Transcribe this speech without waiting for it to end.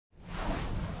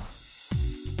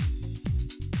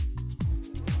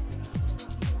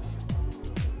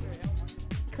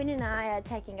Quinten and I are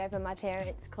taking over my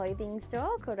parents' clothing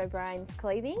store called O'Brien's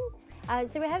Clothing.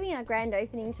 So we're having our grand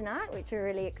opening tonight, which we're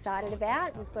really excited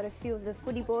about. We've got a few of the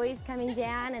footy boys coming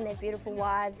down and their beautiful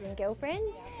wives and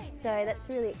girlfriends, so that's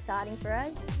really exciting for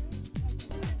us.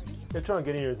 I try and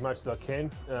get in here as much as I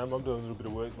can. I'm doing a little bit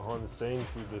of work behind the scenes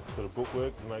with the sort of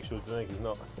bookwork to make sure Daneka's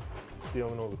not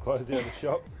stealing all the clothes out of the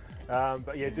shop.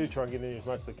 But yeah, do try and get in here as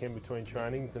much as I can between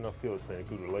trainings, and I feel it's been a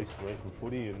good release for me from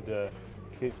footy and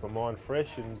keeps my mind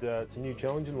fresh, and it's a new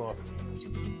challenge in life.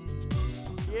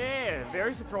 Yeah,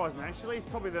 very surprising actually. He's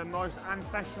probably the most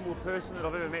unfashionable person that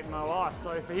I've ever met in my life.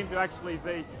 So for him to actually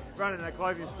be running a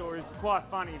clothing store is quite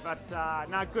funny, but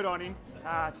no, good on him,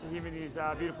 to him and his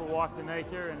beautiful wife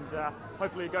Daneka, and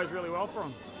hopefully it goes really well for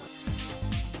him.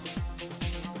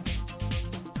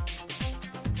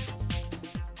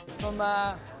 From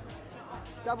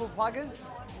double pluggers,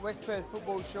 West Perth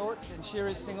football shorts and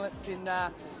shearers singlets in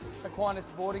Aquinas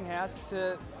boarding house,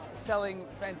 to selling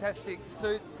fantastic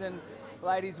suits and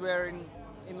ladies wear in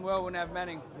the Whirlwind Ave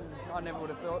Manning. I never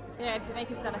would have thought. Yeah,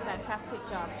 Daneka's done a fantastic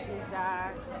job. She's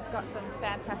got some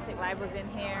fantastic labels in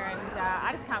here, and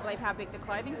I just can't believe how big the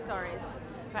clothing store is.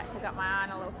 I've actually got my eye on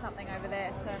a little something over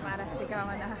there, so I might have to go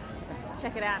and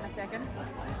check it out in a second.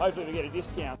 Hopefully we get a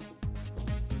discount.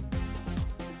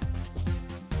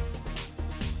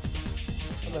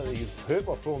 I don't think it's hurt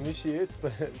my form this year. It's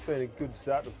been a good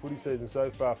start to the footy season so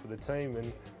far for the team,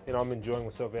 and I'm enjoying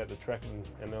myself out the track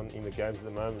and in the games at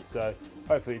the moment. So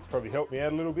hopefully it's probably helped me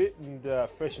out a little bit and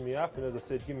freshened me up, and as I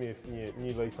said, give me a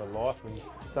new lease on life and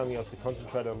something else to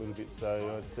concentrate on a little bit,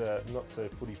 so not so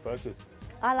footy focused.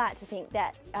 I like to think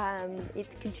that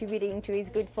it's contributing to his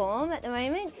good form at the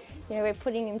moment. You know, we're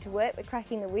putting him to work, we're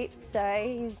cracking the whip, so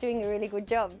he's doing a really good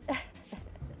job.